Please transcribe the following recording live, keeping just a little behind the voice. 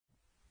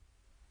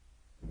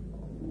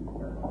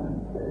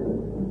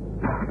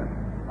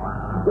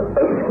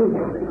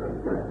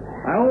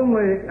I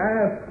only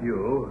ask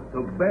you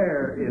to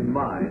bear in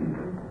mind.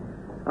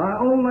 I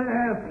only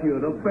ask you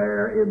to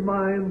bear in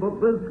mind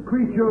that this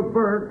creature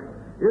Burke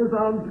is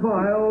on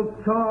trial,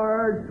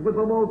 charged with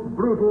the most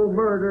brutal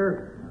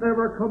murder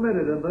ever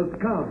committed in this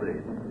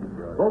county.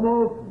 The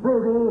most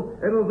brutal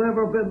it has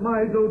ever been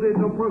my duty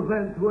to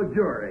present to a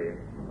jury.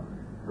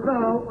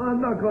 Now,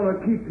 I'm not going to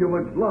keep you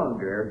much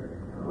longer.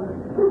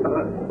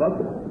 But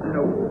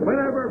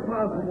whenever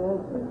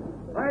possible,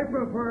 I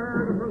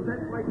prefer to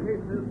present my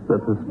cases...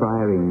 The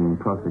perspiring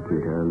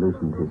prosecutor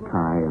loosened his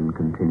tie and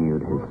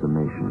continued his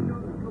summation.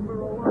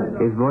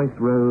 His voice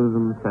rose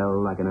and fell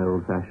like an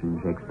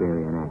old-fashioned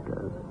Shakespearean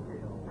actor's.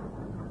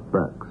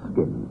 Burke's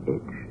skin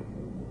itched.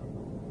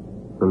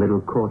 The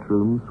little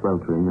courtroom,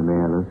 sweltering and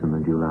airless in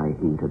the July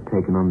heat, had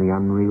taken on the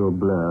unreal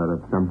blur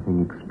of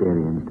something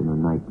experienced in a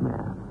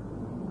nightmare,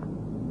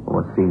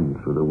 or seen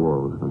through the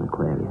walls of an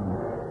aquarium.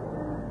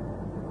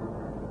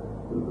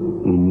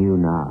 He knew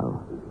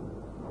now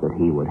that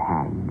he would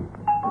hang.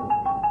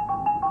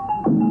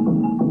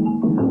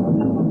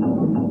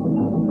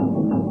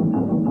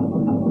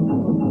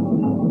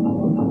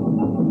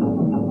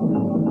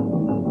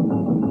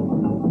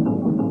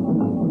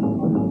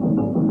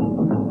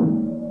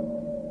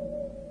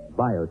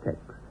 Biotex,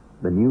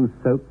 the new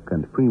soak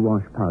and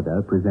pre-wash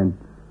powder, presents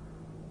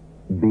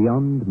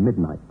Beyond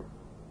Midnight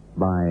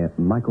by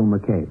Michael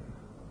McCabe.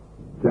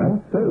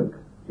 Just soak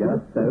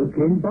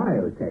in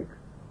Biotex.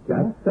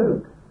 Just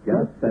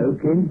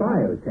soak in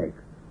Biotex.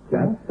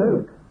 Just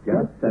soak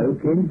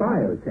in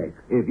Biotex.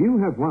 If you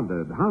have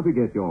wondered how to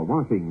get your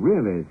washing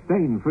really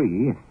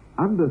stain-free,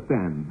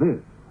 understand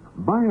this.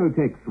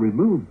 Biotex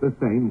removes the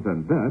stains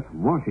and dirt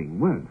washing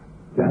won't.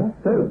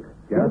 Just soak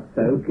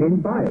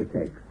in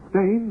Biotex.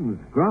 Stains,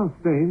 grass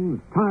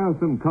stains,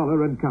 tiresome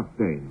collar and cup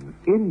stains,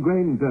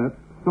 ingrained dirt,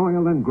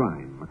 soil and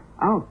grime.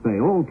 Out they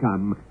all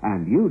come,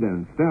 and you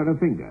don't stir a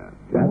finger.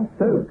 Just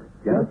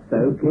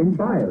soak in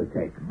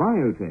Biotex.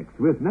 Biotex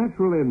with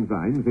natural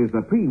enzymes is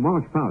the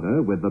pre-wash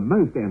powder with the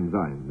most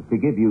enzymes to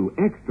give you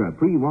extra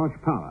pre-wash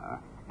power.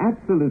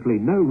 Absolutely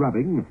no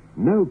rubbing,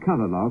 no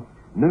color loss,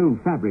 no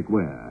fabric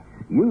wear.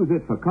 Use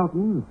it for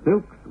cottons,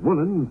 silks,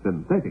 woolens,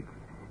 synthetics.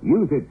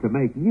 Use it to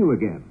make new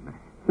again.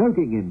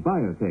 Soaking in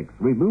Biotex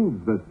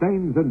removes the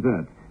stains and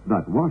dirt,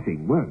 but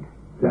washing won't.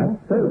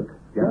 Just soak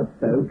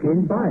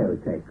in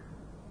Biotex.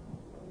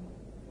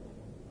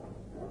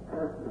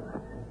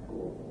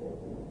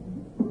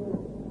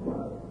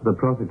 The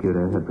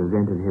prosecutor had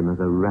presented him as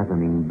a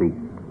ravening beast.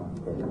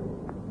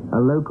 A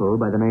local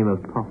by the name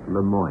of Pop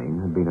Lemoyne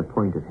had been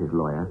appointed his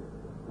lawyer,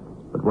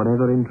 but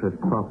whatever interest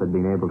Pop had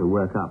been able to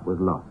work up was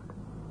lost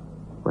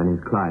when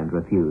his client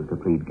refused to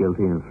plead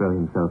guilty and throw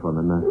himself on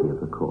the mercy of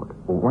the court.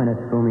 Well, why not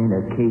throw me in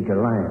a cage of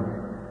lions?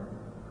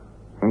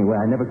 Anyway,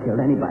 I never killed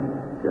anybody.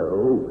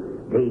 So,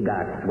 they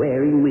got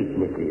swearing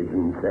witnesses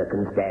and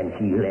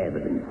circumstantial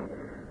evidence.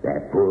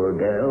 That poor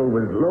girl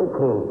was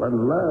local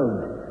and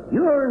loved.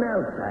 You're an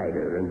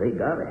outsider, and they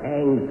gotta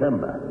hang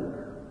somebody.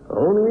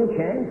 Only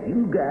chance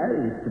you got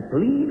is to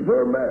plead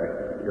for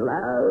mercy,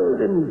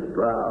 loud and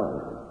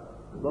strong.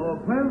 The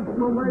defense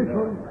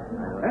summation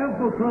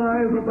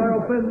emphasized that there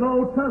have been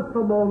no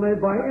testimony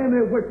by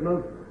any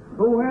witness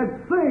who had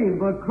seen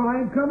the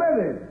crime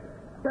committed.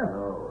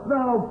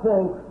 Now,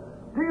 folks,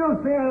 do you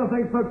see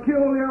anything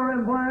peculiar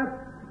in that?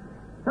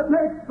 The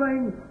next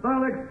thing,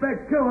 they'll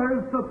expect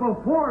killers to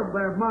perform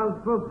their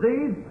monstrous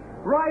deeds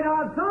right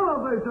on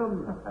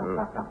television.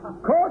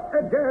 Court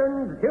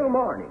adjourned till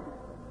morning,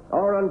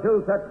 or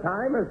until such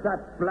time as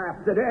that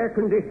blasted air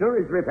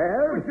conditioner is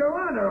repaired. But, Your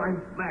Honor,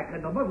 I'm smack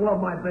in the middle of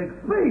my big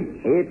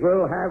speech. It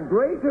will have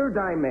greater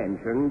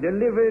dimension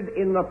delivered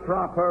in the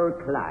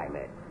proper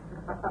climate.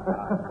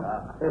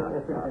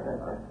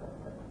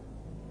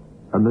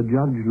 And the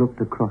judge looked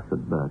across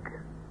at Burke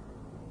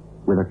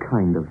with a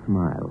kind of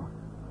smile.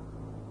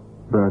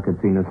 Burke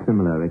had seen a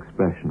similar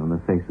expression on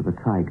the face of a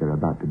tiger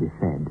about to be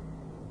fed.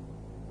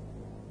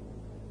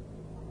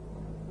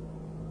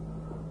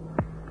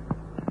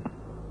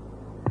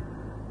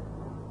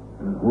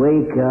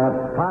 Wake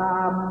up,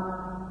 Pop.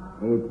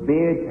 It's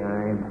beer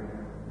time.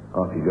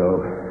 Off you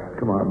go.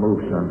 Come on,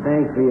 move, son.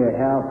 Thanks for your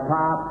help,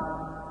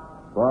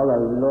 Pop. For all the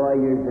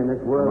lawyers in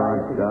this world... Come on,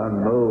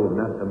 son, move.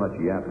 Not so much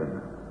yapping.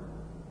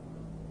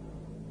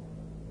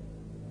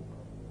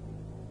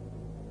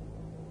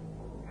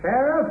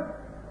 Sheriff?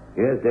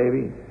 Yes,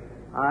 Davy?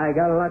 I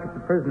got to lock up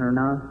the prisoner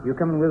now. You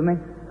coming with me?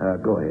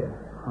 Go ahead.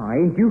 Oh,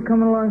 ain't you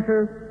coming along,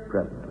 Sheriff?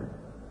 Presently.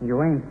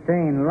 You ain't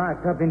staying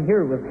locked up in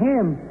here with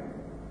him.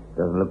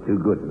 Doesn't look too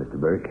good, Mr.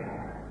 Burke.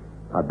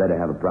 I'd better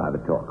have a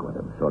private talk with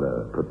him, sort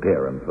of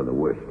prepare him for the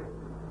worst,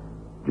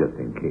 just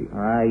in case.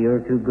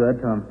 You're too good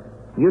to him.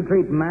 You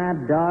treat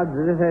mad dogs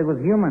as if they was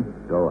human.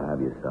 Go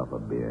have yourself a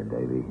beer,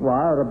 Davy.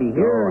 Well, it'll be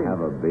here. Go have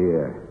a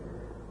beer.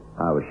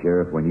 I was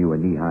sheriff when you were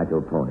knee-high to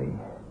a pony.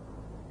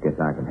 Guess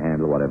I can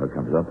handle whatever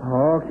comes up.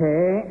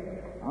 Okay.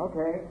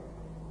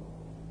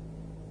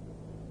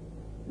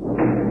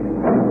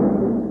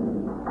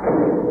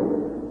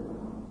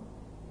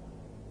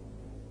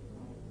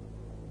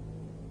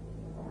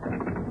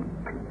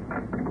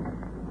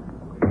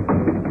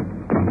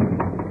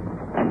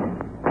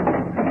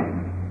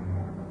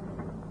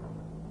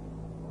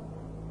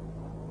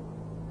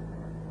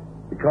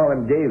 They call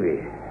him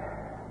Davy.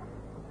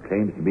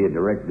 Claims to be a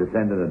direct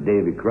descendant of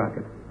Davy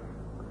Crockett.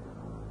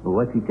 Well,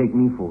 what's he take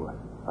me for?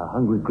 A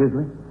hungry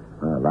grizzly?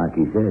 Well, like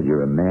he said,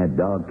 you're a mad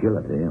dog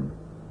killer to him.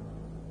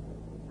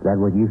 Is that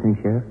what you think,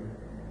 Sheriff?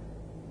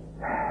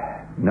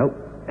 Nope.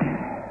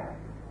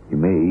 You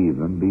may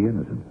even be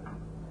innocent.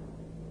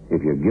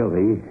 If you're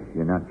guilty,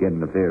 you're not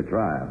getting a fair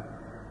trial.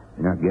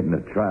 You're not getting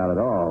a trial at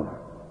all.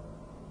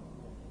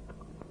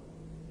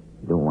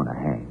 You don't want to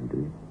hang, do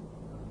you?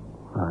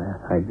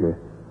 I'd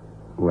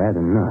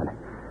rather not.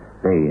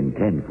 They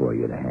intend for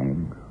you to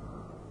hang.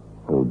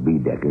 Old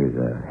Bedecker's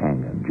a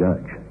hanging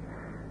judge.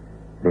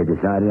 They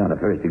decided on a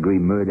first-degree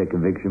murder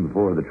conviction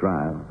before the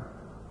trial.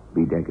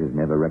 Bedecker's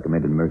never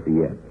recommended mercy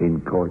yet,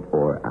 in court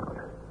or out.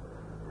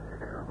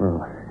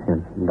 Well,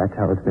 and that's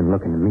how it's been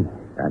looking to me.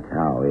 That's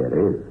how it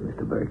is,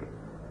 Mr. Burke.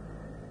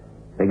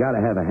 They gotta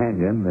have a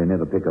hanging. They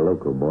never pick a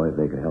local boy if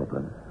they can help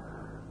it.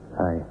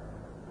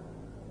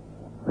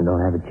 I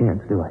don't have a chance,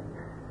 do I?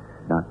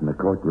 Not in the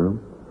courtroom.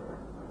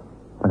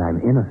 But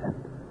I'm innocent.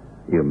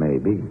 You may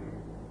be.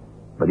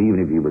 But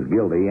even if you was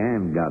guilty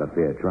and got a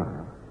fair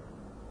trial,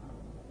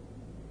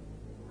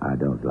 I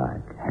don't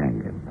like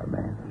hanging a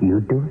man.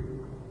 You do it?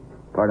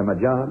 Part of my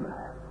job.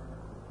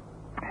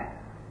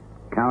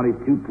 County's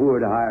too poor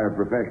to hire a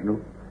professional.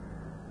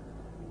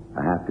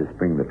 I have to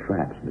spring the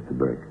traps, Mr.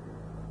 Burke.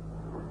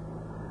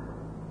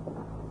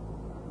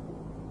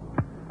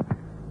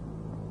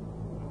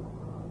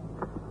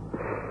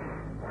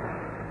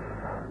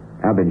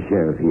 I've been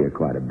sheriff here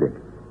quite a bit,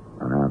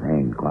 and I've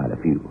hanged quite a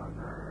few.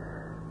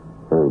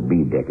 Old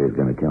Bedecker's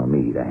going to tell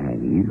me to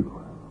hang you.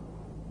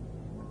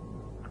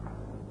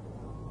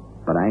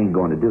 But I ain't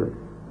going to do it.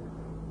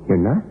 You're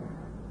not?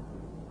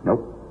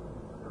 Nope.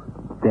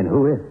 Then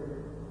who is?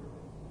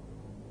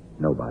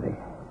 Nobody.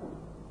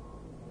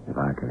 If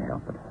I can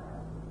help it.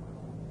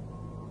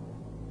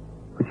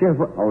 But Sheriff,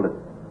 Hold it.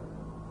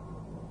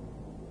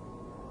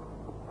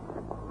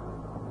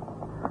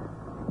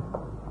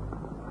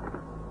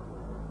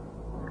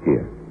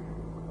 Here.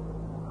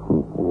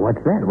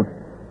 What's that?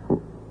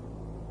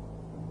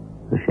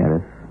 The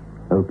sheriff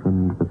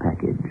opened the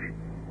package.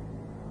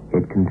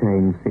 It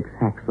contained 6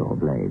 hacksaw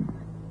blades.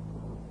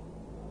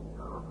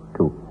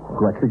 So,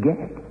 what's the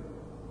gag?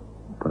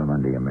 Put them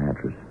under your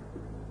mattress.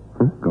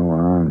 Huh? Go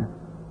on.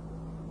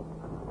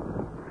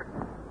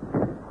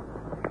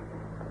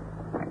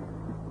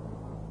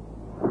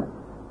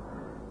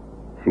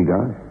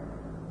 Cigar?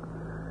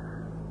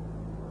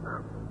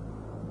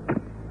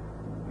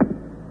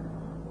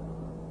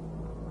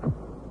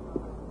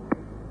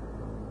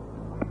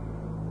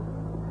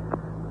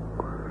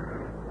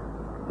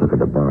 Look at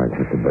the bars,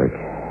 Mr. Burke.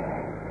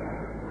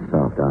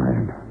 Soft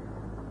iron.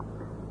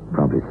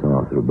 Probably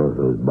saw through both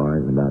those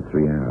bars in about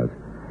 3 hours.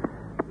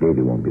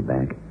 Davy won't be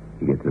back.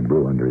 He gets a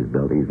brew under his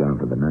belt. He's gone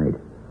for the night.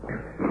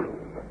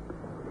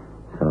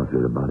 Saw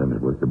through the bottom.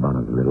 It was the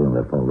bottoms a little, and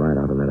they fall right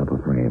out of that upper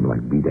frame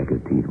like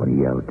Bedecker's teeth when he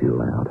yelled too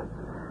loud.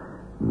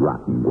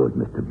 Rotten wood,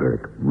 Mr.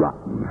 Burke.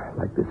 Rotten,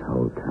 like this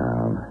whole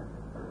town.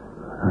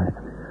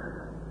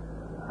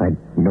 I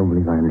don't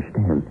believe I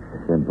understand.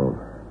 Simple.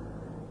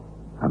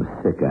 I'm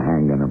sick of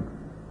hanging them.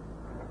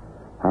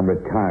 I'm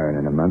retiring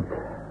in a month.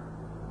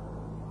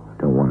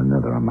 Don't want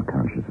another on my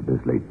conscience at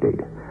this late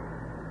date.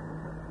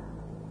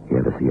 You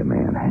ever see a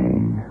man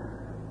hang?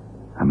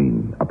 I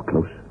mean, up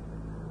close?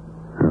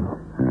 No.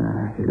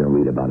 You don't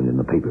read about it in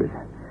the papers.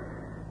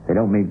 They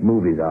don't make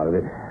movies out of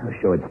it or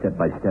show it step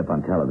by step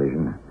on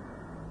television.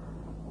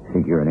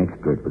 Think you're an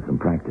expert with some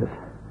practice,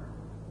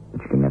 but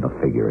you can never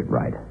figure it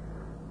right.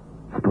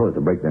 Supposed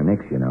to break their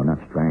necks, you know, not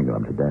strangle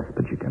them to death,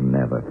 but you can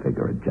never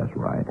figure it just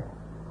right.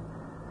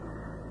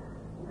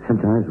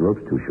 Sometimes the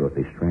rope's too short,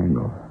 they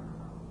strangle.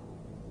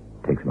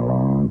 Takes them a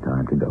long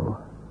time to go.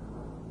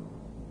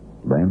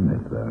 Then,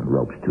 if the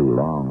rope's too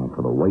long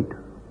for the weight,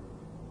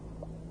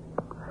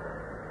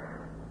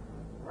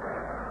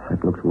 that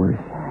looks worse.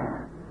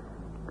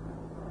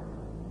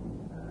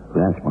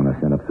 Last one I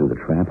sent up through the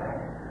trap,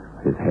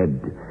 his head...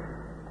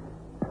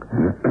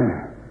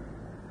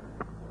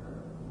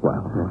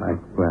 Well,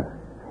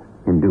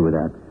 can do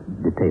without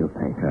details,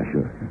 thanks. Yeah,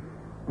 sure.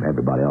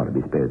 Everybody ought to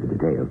be spared the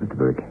details, Mr.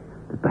 Burke.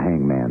 Let the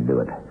hangman do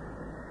it.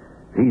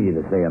 It's easy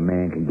to say a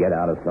man can get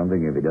out of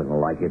something if he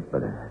doesn't like it,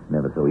 but it's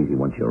never so easy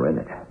once you're in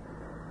it.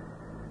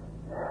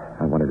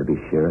 I wanted to be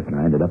sheriff, and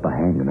I ended up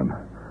hanging him.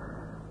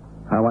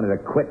 I wanted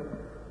to quit.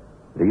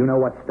 Do you know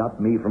what stopped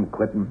me from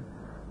quitting?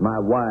 My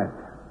wife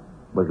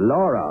was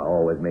Laura.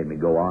 Always made me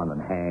go on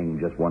and hang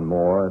just one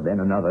more, then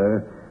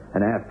another,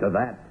 and after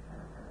that...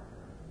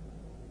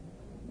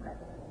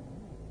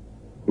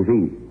 You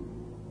see,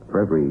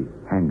 for every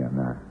hanging,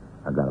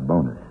 I got a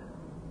bonus.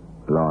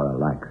 Laura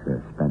likes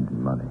spending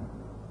money.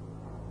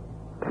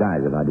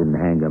 Besides, if I didn't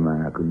hang him,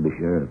 I couldn't be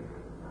sheriff.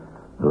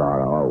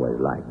 Laura always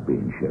liked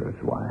being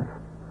sheriff's wife.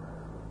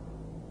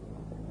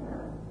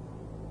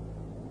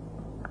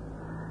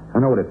 I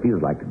know what it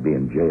feels like to be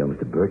in jail,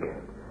 Mr. Burke.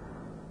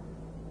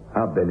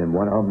 I've been in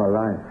one all my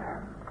life.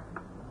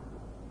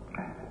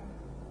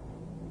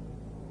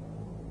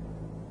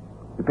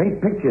 You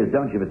paint pictures,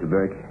 don't you, Mr.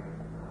 Burke?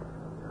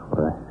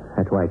 Well,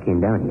 why I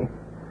came down here.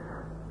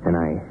 And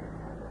I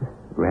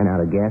ran out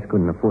of gas,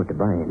 couldn't afford to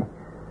buy any.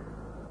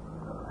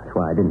 That's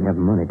why I didn't have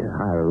money to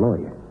hire a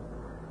lawyer.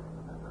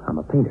 I'm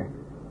a painter.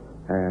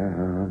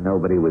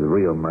 Nobody with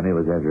real money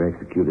was ever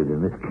executed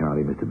in this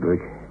county, Mr.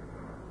 Burke.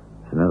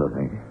 It's another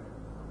thing.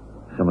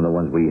 Some of the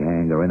ones we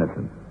hanged are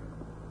innocent.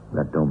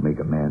 That don't make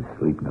a man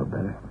sleep no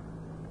better.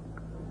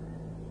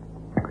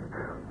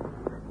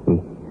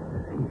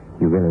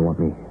 You really want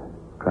me to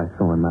try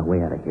throwing my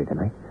way out of here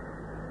tonight?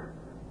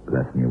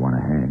 Less than you want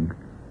to hang.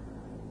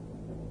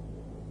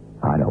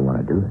 I don't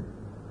want to do it.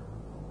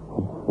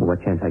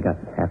 What chance I got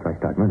after I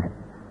start running?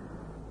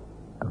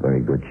 A very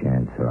good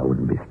chance, or I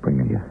wouldn't be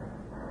springing you.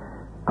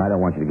 I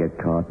don't want you to get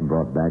caught and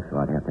brought back, so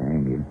I'd have to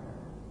hang you.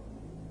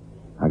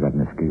 I got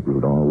an escape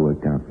route all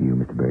worked out for you,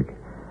 Mr. Burke.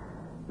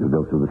 You'll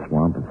go through the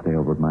swamp and stay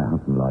over at my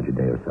hunting lodge a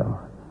day or so.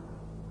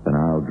 Then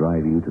I'll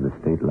drive you to the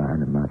state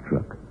line in my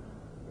truck.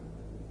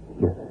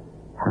 Your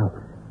house?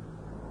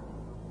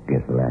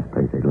 Guess the last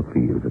place they look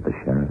for you is at the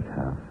sheriff's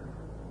house.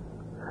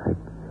 I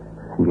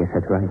guess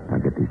that's right. Now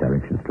get these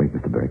directions straight,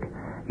 Mr. Burke.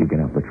 You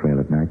get off the trail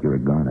at night, you're a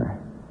goner.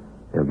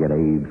 They'll get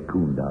Abe's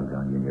coon dogs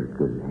on you and you're as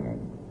good as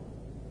hanged.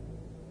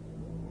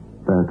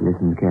 Burke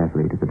listened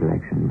carefully to the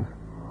directions.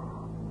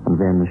 And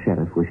then the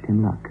sheriff wished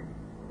him luck,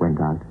 went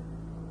out,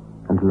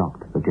 and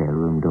locked the jail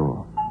room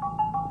door.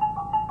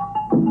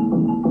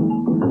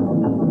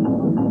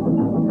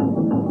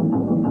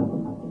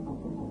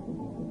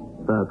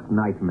 Burke's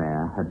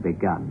nightmare had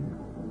begun.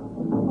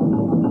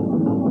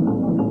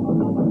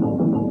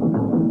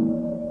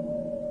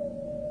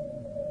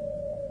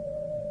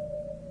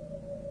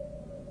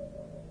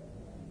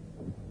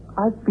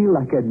 I feel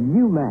like a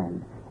new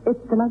man. It's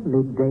a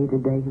lovely day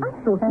today. I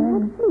thought you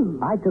had flu.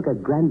 I took a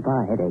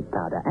Grandpa headache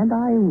powder, and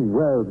I'm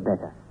worlds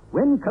better.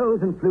 When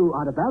colds and flu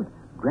are about,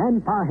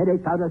 Grandpa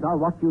headache powders are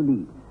what you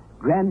need.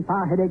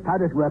 Grandpa headache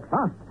powders work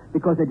fast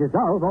because they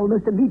dissolve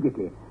almost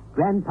immediately.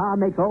 Grandpa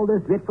makes all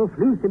those dreadful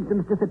flu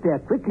symptoms disappear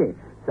quickly.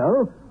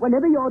 So,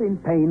 whenever you're in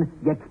pain,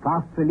 get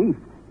fast relief.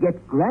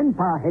 Get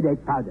Grandpa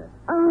headache powder.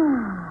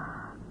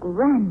 Ah,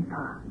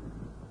 Grandpa.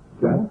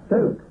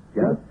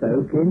 Just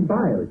soak in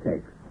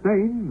Biotex.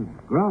 Stains,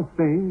 grass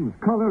stains,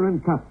 collar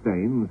and cuff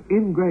stains,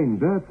 ingrained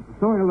dirt,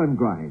 soil and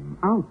grime.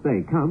 Out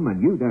they come and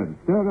you don't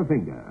stir a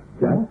finger.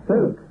 Just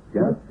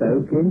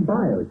soak in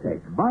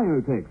Biotex.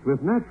 Biotex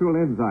with natural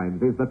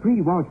enzymes is the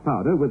pre-wash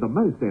powder with the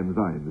most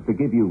enzymes to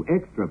give you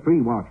extra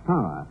pre-wash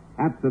power.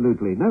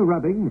 Absolutely no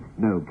rubbing,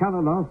 no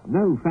color loss,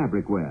 no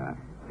fabric wear.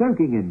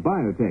 Soaking in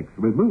Biotex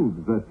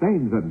removes the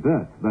stains and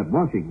dirt that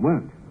washing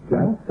won't.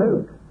 Just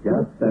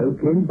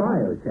soak in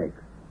Biotex.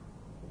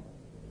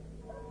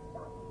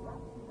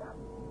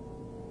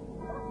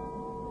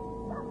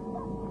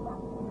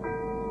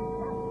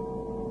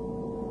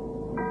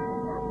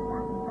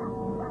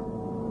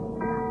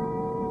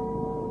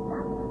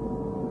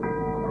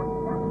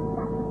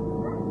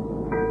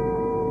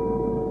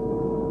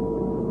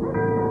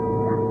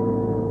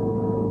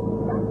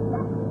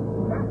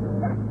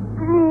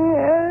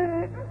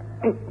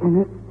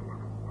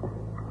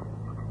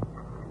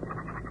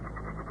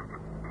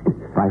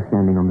 By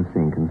standing on the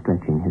sink and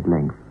stretching his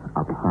length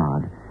up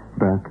hard,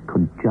 Burke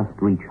could just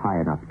reach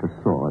high enough to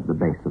soar at the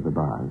base of the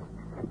bars.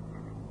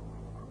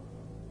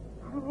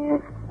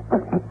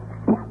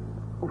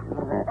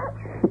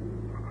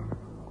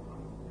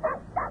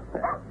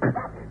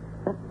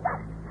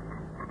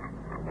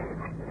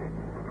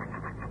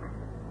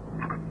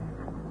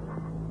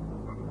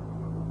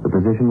 The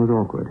position was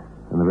awkward,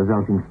 and the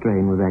resulting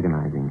strain was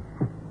agonizing.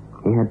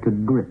 He had to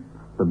grip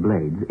the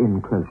blades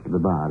in close to the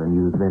bar and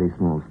use very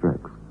small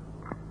strokes.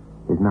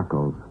 His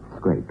knuckles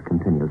scraped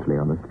continuously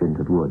on the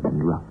splintered wood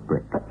and rough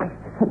brick.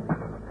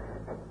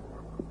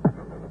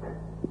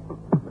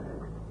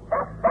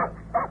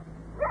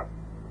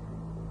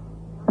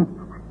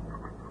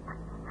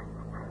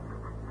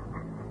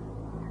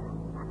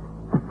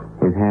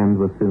 His hands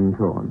were soon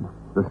torn,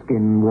 the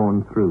skin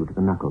worn through to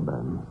the knuckle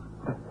bones.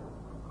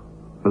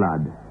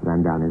 Blood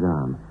ran down his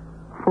arm.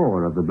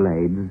 4 of the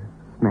blades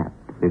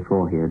snapped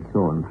before he had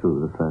sawn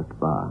through the first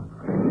bar.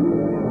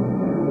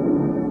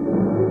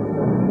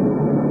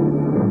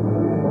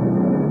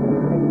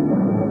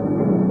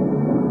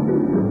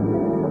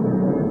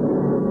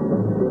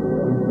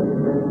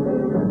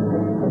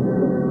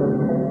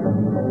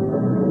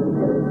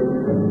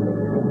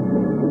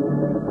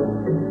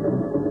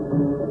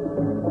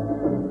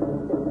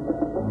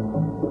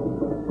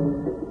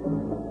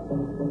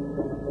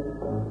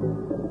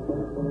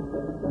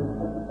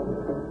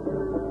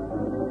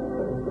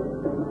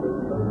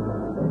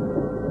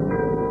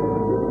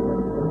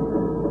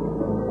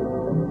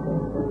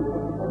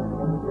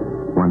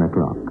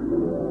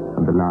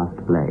 The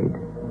last blade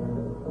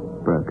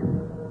broken.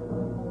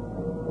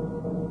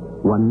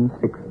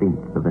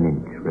 1/16 of an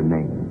inch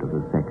remained of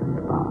the second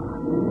bar.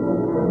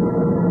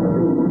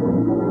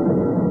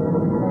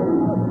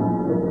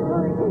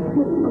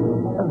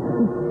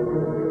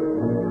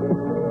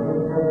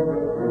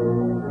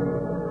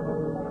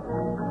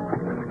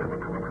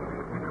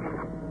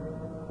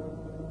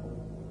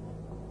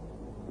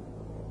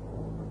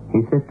 He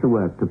set to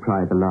work to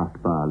pry the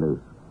last bar loose.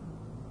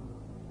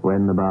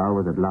 When the bar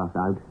was at last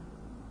out,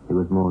 he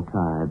was more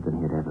tired than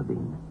he had ever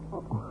been.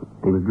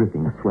 He was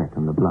dripping sweat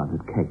and the blood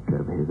had caked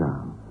over his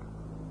arm.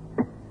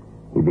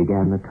 He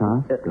began the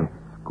task of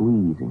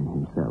squeezing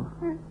himself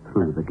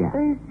through the gap.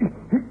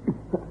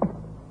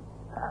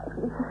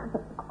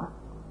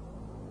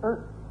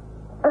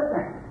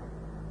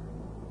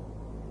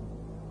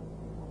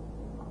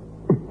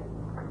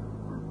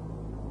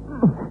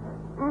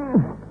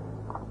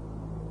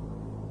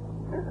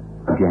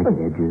 Jagged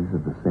edges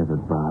of the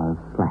severed bars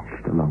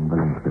slashed along the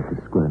length of his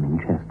squirming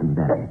chest and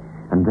belly.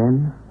 And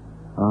then,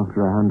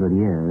 after 100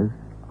 years,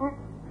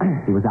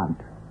 he was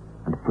out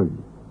and free.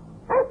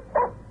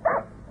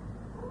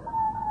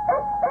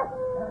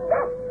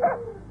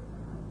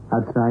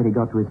 Outside, he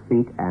got to his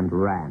feet and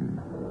ran.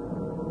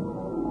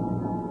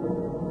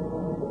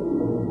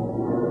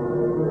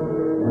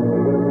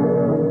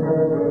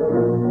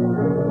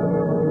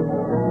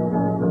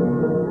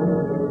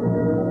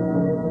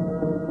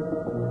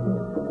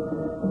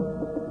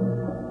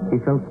 He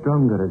felt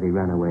stronger as he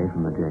ran away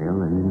from the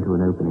jail and into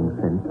an opening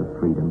sense of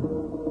freedom.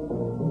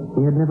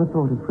 He had never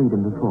thought of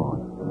freedom before,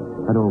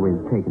 had always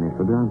taken it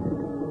for granted.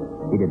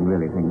 He didn't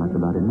really think much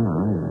about it now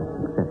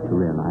either, except to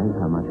realize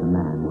how much a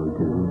man will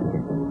do to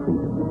get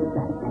freedom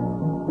back.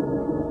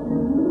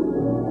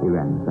 He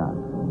ran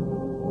south.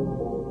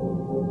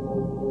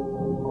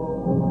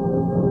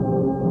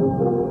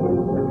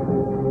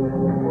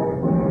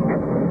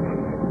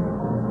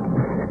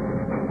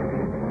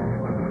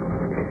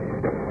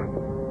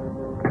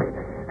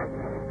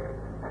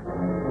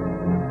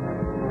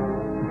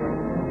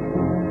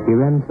 He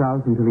ran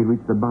south until he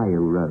reached the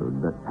bayou road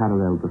that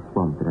paralleled the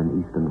swamp in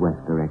an east and west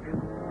direction.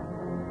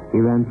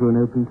 He ran through an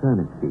open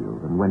turnip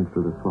field and went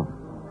through the swamp.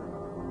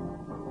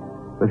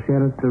 The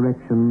sheriff's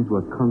directions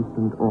were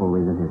constant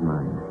always in his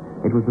mind.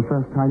 It was the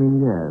first time in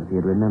years he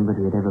had remembered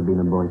he had ever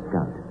been a Boy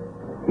Scout.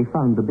 He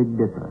found the Big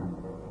Dipper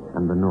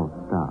and the North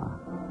Star,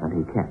 and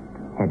he kept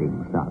heading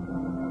south.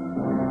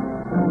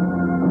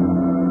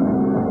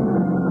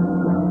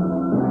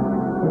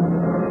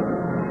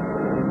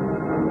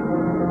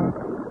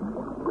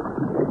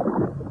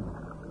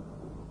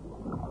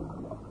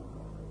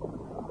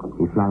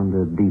 He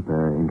floundered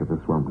deeper into the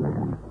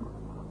swampland.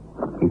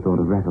 He thought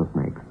of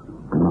rattlesnakes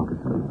and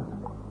moccasins.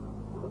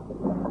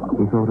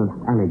 He thought of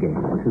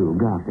alligators, too,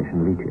 garfish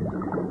and leeches.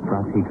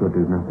 But he could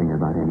do nothing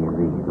about any of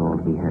these.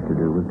 All he had to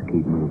do was to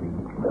keep moving.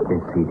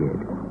 This he did,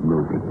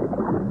 moving.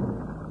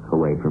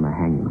 Away from a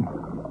hanging.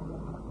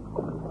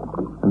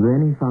 And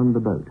then he found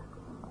the boat.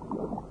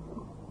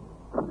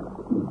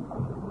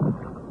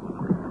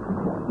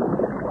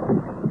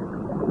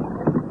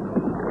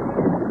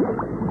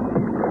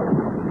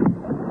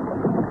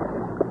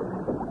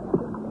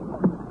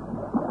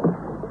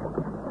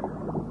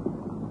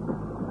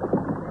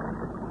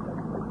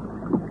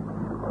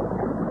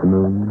 The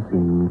moon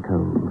seemed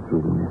cold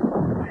through the mist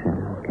and the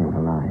shadows came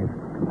alive.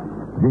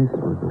 This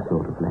was the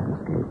sort of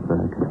landscape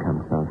Burke had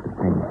come south to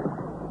paint.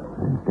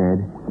 But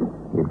instead,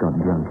 he had got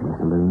drunk in a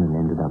saloon and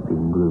ended up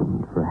being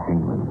groomed for a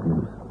hangman's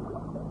noose.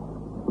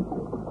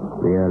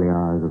 The early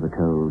hours of the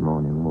cold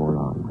morning wore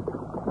on.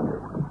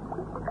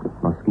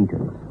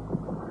 Mosquitoes,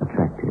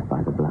 attracted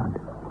by the blood.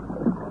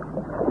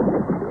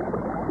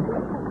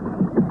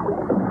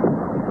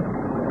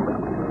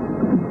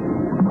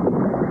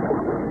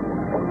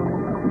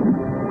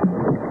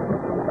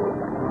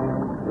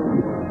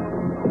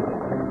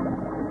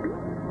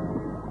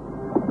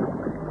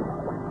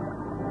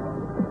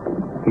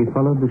 He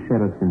followed the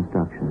sheriff's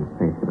instructions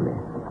faithfully,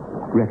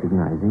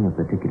 recognizing a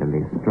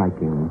particularly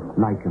striking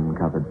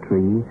lichen-covered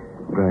tree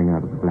growing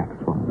out of the black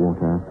swamp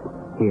water.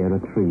 Here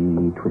a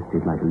tree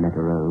twisted like a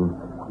letter O.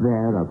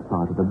 There a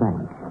part of the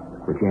bank,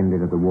 which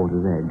ended at the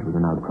water's edge with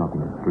an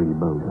outcropping of 3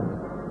 boulders,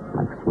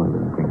 like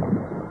swollen fingers.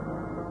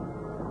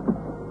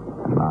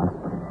 At last,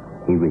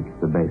 he reached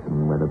the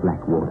basin where the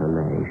black water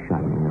lay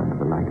shining under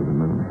the light of the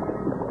moon.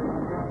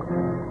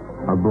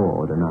 A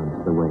board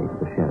announced the way to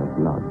the sheriff's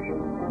lodge.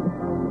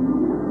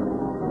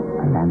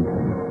 A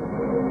lantern.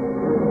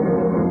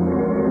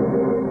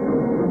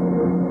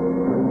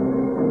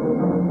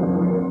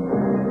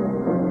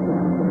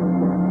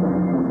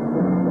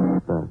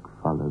 Burke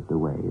followed the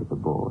way the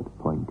board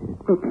pointed.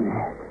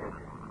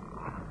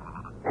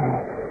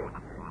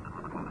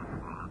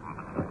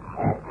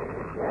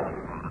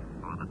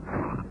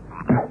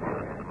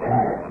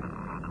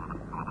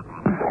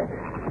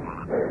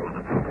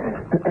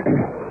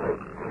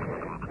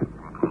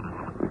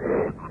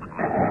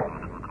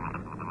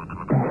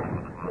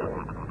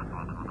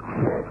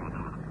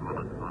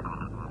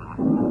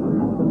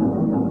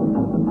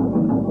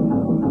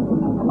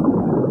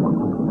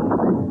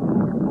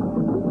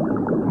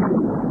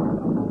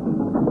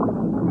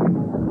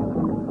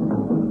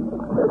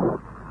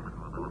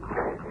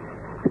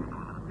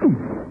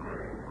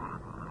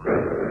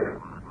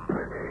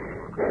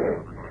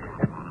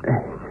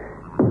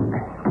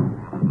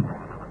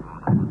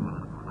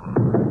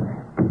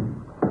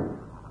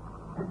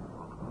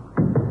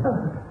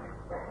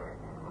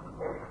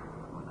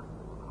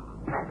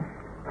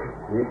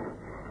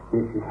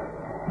 This is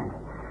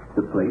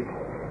the place.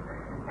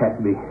 Has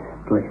to be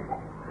place.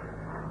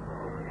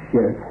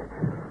 Sheriff.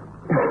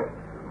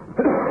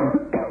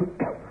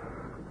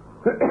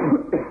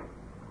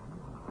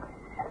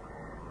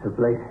 The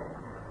place.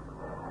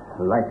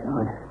 The lights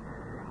on.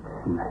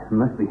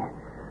 Must be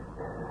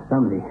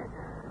somebody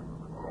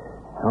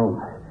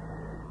home.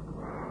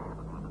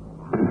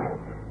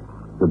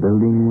 The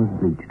building was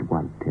bleached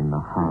white in the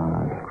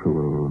hard,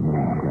 cruel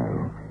moon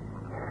glow.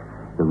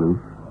 The roof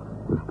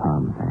was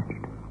palm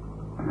thatched.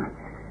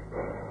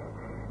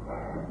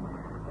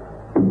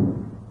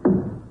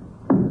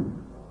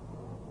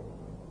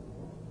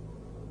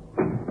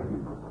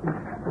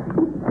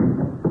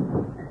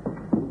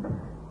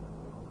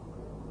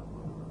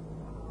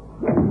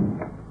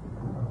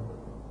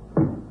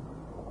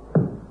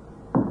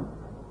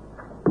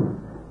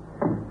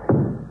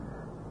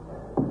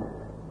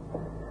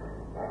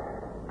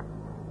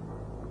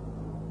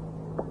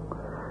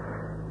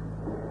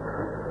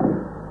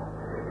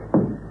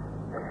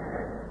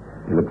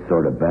 You look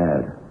sort of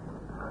bad.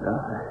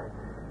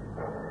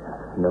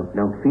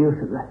 Don't feel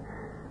so bad.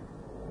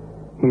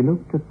 He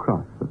looked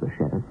across at the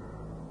sheriff,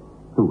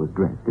 who was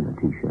dressed in a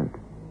T-shirt,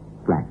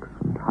 slacks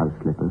and house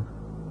slippers.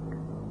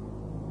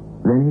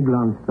 Then he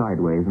glanced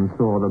sideways and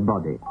saw the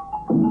body.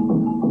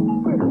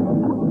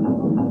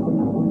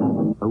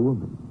 A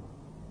woman.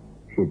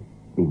 She'd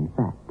been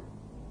fat,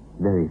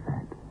 very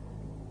fat.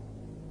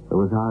 There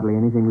was hardly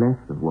anything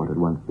left of what had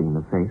once been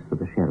the face of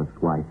the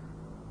sheriff's wife.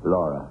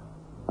 Laura.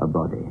 A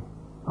body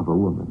of a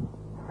woman,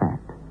 fat.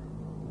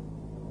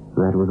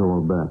 That was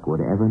all Burke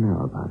would ever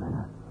know about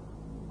her.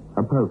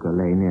 A poker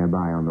lay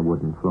nearby on the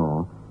wooden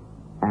floor,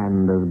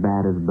 and as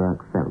bad as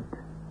Burke felt,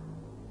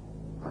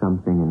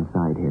 something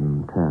inside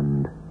him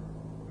turned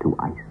to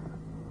ice.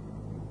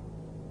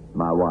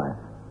 My wife.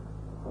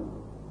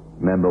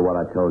 Remember what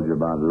I told you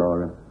about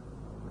Laura?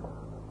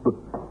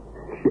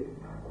 Shit.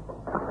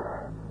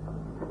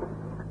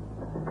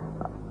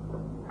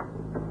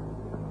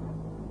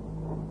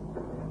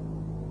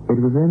 It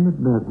was then that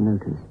Burke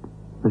noticed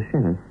the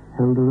sheriff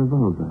held a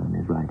revolver in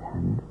his right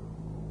hand.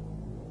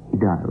 He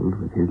dialed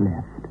with his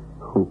left.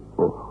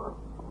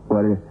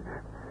 What is...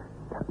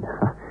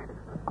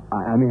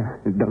 I mean,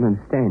 I don't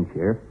understand,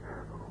 Sheriff.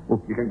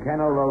 You can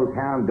kennel those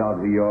hound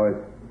dogs of yours.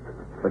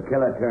 The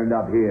killer turned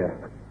up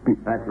here.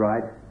 That's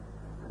right.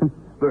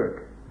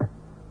 Burke.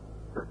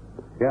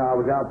 Yeah, I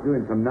was out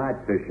doing some night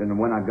fishing, and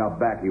when I got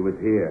back, he was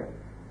here.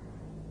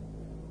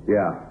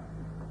 Yeah.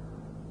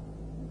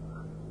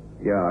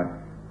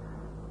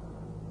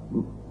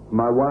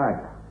 My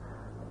wife,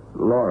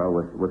 Laura,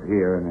 was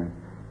here, and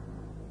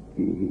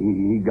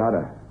he got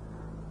her.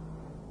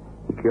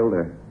 He killed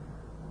her.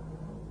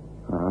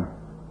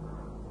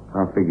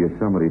 I figure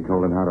somebody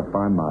told him how to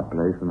find my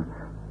place, and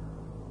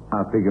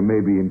I figure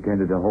maybe he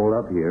intended to hold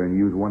up here and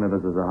use one of us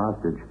as a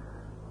hostage.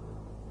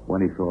 When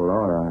he saw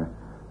Laura,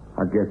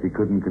 I guess he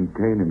couldn't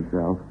contain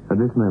himself.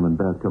 At this moment,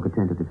 Burke took a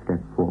tentative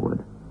step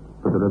forward,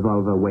 but the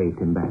revolver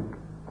waved him back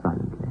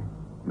silently.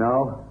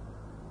 No.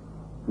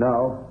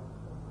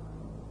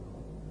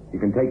 You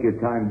can take your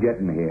time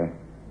getting here.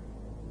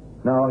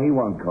 No, he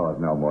won't cause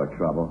no more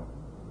trouble.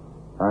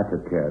 I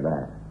took care of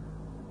that.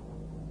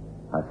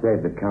 I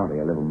saved the county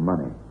a little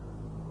money.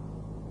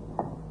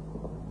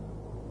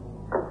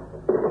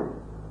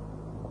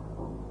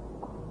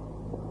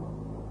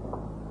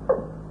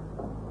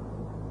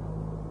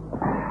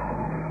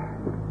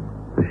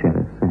 The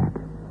sheriff sat,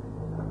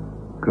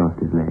 crossed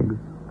his legs,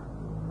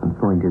 and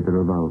pointed the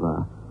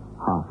revolver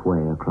halfway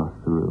across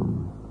the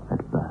room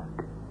at Burke.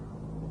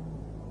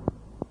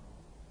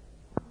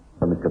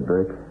 Mr.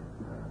 Burke,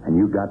 and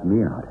you got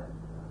me out.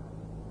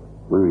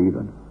 We're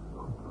even.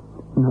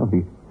 No,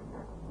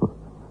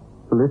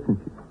 listen,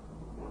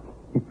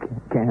 you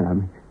can't. I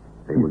mean,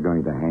 they were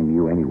going to hang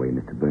you anyway,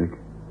 Mr. Burke.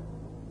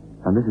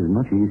 And this is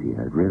much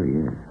easier. It really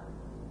is.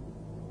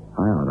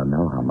 I ought to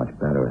know how much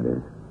better it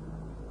is.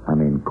 I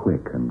mean,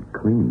 quick and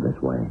clean this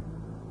way.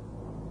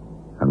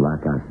 And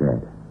like I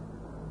said,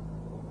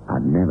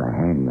 I'd never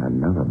hang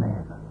another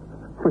man.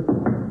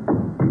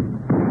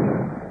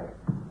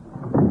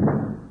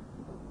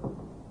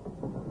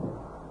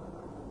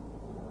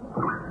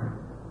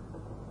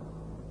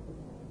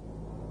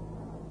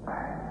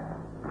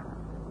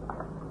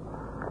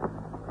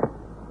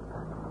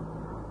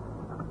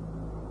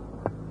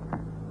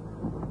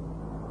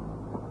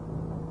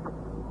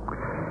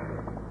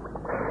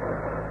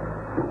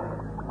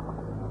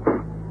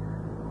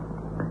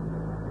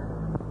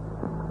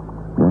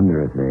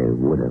 Wonder if they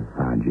would have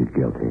found you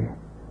guilty,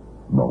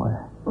 boy.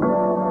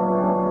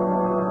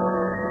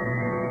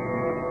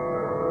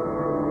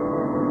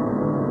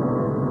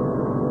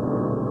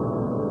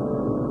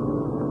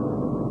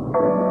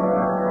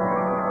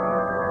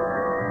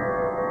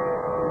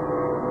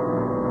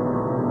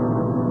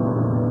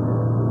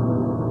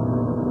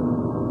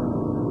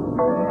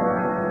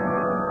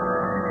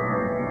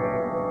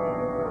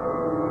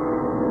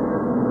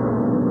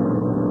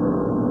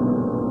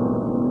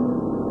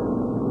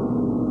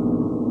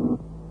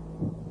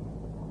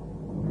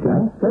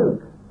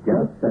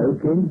 Just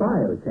soak in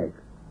Biotex.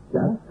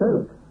 Just soak.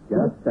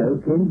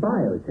 in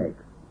Biotex.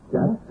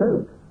 Just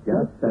soak.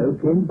 Just soak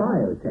in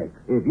Biotex.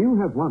 If you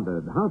have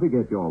wondered how to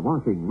get your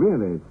washing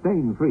really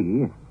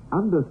stain-free,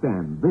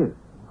 understand this.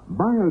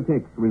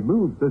 Biotex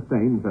removes the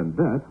stains and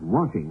dirt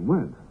washing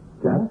won't.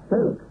 Just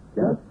soak.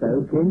 Just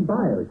soak in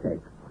Biotex.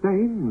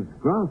 Stains,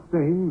 grass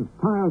stains,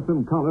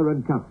 tiresome collar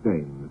and cuff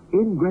stains,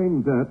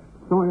 ingrained dirt,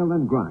 soil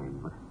and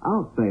grime.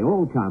 Out they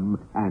all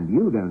come, and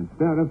you don't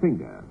stir a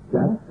finger.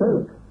 Just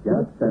soak.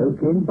 Just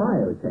soak in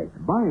Biotex.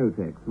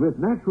 Biotex with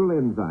natural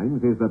enzymes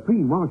is the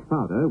pre-wash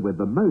powder with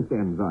the most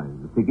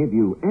enzymes to give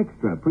you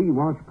extra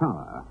pre-wash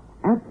power.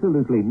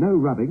 Absolutely no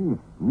rubbing,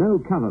 no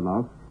color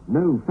loss,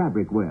 no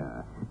fabric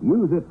wear.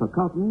 Use it for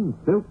cotton,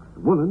 silks,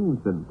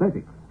 woolen,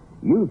 synthetics.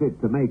 Use it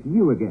to make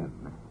you again.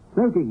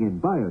 Soaking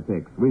in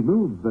Biotex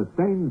removes the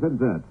stains and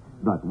dirt,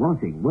 but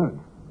washing won't.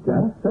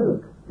 Just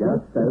soak.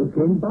 Just soak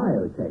in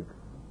Biotex.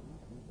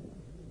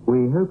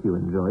 We hope you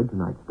enjoyed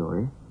tonight's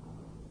story.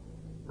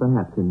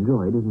 Perhaps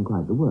enjoyed isn't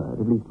quite the word.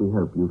 At least we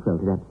hope you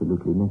felt it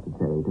absolutely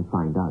necessary to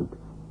find out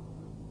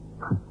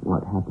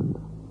what happened.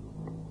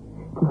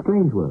 It's a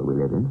strange world we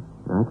live in.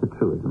 That's a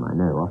truism, I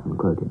know, often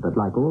quoted, but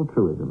like all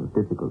truisms,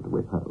 difficult to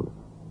withhold.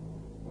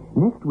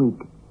 Next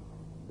week,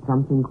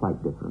 something quite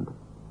different.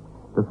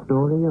 The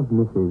story of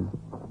Mrs.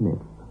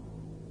 Smith.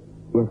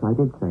 Yes, I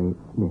did say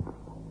Smith.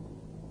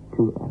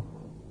 2S.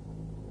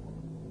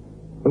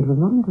 It was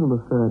not until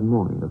the third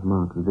morning of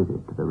Mark's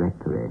visit to the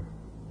rectory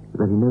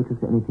that he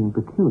noticed anything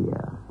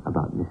peculiar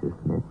about Mrs.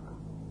 Smith,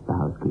 the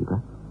housekeeper.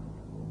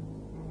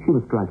 She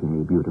was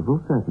strikingly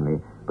beautiful,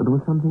 certainly, but there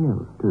was something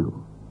else, too.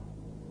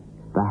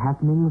 The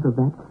happenings of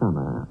that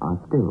summer are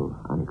still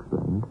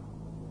unexplained.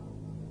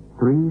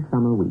 3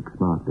 summer weeks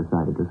Mark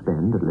decided to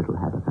spend at Little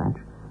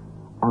Haverfetch.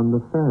 On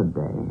the third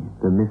day,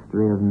 the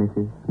mystery of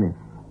Mrs. Smith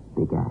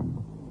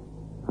began,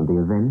 and the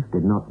events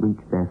did not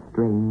reach their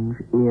strange,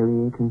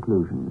 eerie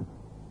conclusion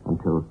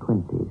until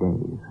 20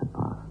 days had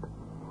passed.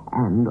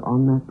 And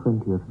on that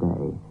 20th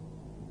day,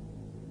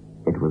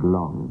 it was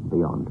long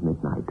beyond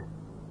midnight.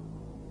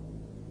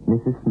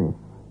 Mrs. Smith,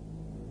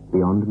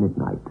 Beyond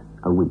Midnight,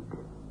 a week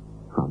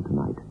from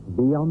tonight.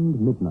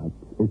 Beyond Midnight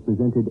is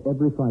presented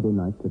every Friday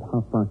night at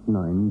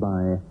 9:30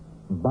 by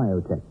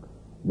Biotex,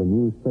 the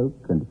new soap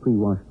and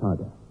pre-wash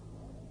powder.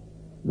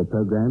 The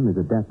program is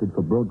adapted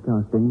for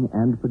broadcasting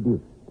and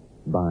produced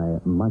by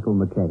Michael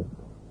McCabe.